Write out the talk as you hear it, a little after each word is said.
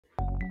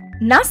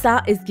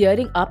NASA is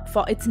gearing up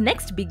for its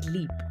next big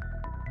leap.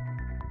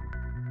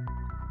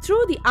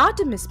 Through the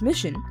Artemis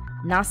mission,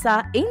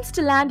 NASA aims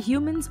to land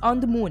humans on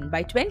the moon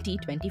by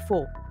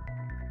 2024.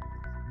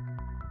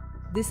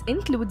 This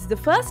includes the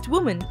first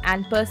woman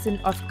and person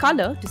of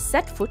color to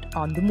set foot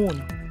on the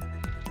moon.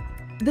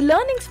 The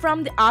learnings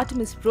from the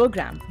Artemis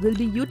program will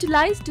be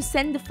utilized to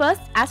send the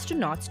first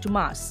astronauts to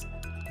Mars.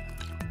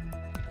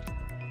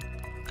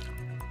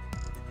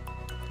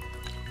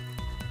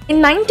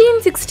 In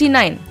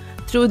 1969,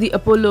 through the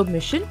Apollo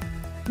mission,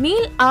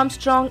 Neil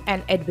Armstrong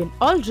and Edwin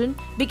Aldrin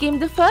became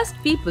the first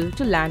people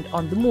to land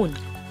on the moon.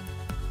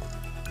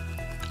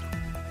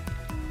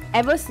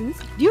 Ever since,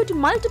 due to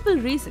multiple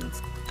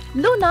reasons,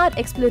 lunar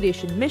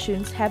exploration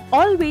missions have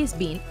always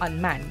been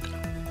unmanned.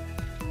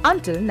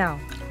 Until now.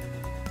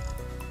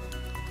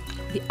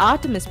 The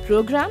Artemis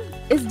program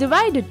is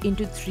divided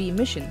into 3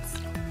 missions: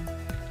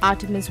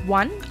 Artemis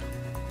I,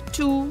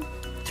 II,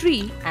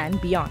 III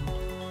and beyond.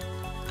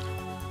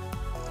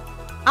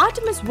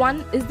 Artemis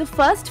I is the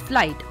first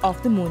flight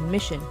of the moon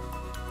mission.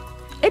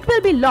 It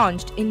will be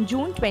launched in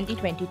June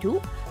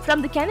 2022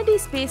 from the Kennedy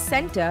Space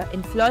Center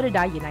in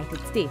Florida, United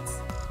States.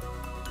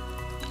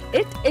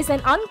 It is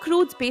an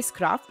uncrewed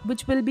spacecraft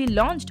which will be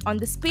launched on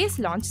the Space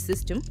Launch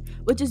System,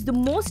 which is the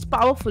most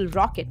powerful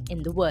rocket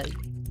in the world.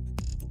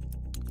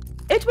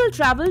 It will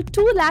travel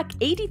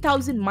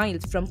 280,000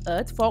 miles from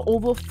Earth for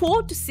over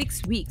 4 to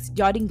 6 weeks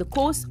during the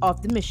course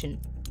of the mission.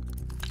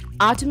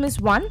 Artemis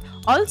I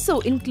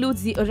also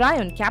includes the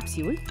Orion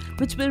capsule,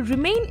 which will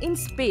remain in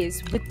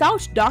space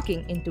without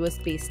docking into a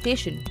space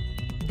station.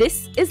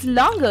 This is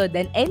longer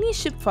than any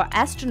ship for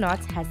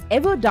astronauts has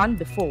ever done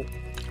before.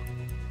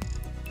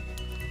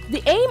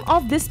 The aim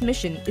of this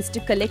mission is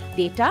to collect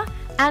data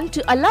and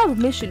to allow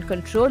mission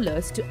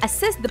controllers to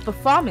assess the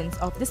performance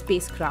of the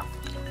spacecraft.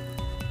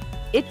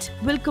 It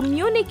will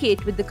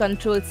communicate with the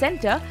control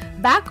center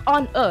back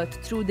on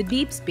Earth through the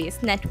Deep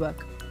Space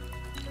Network.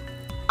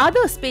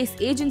 Other space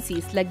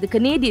agencies like the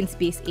Canadian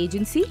Space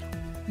Agency,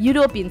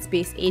 European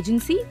Space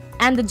Agency,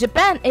 and the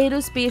Japan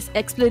Aerospace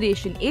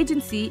Exploration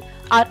Agency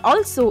are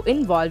also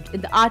involved in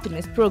the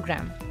Artemis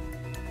program.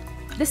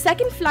 The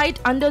second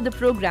flight under the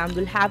program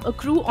will have a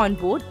crew on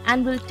board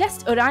and will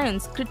test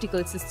Orion's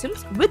critical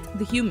systems with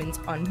the humans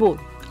on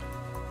board.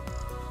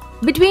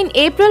 Between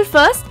April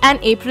 1st and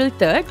April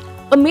 3rd,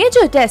 a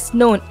major test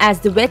known as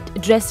the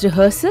wet dress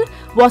rehearsal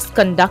was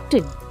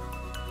conducted.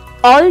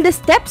 All the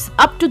steps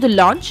up to the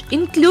launch,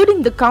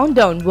 including the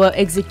countdown, were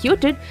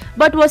executed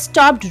but was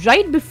stopped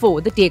right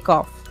before the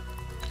takeoff.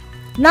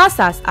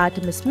 NASA's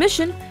Artemis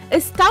mission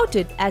is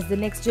touted as the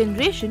next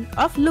generation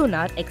of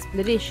lunar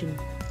exploration.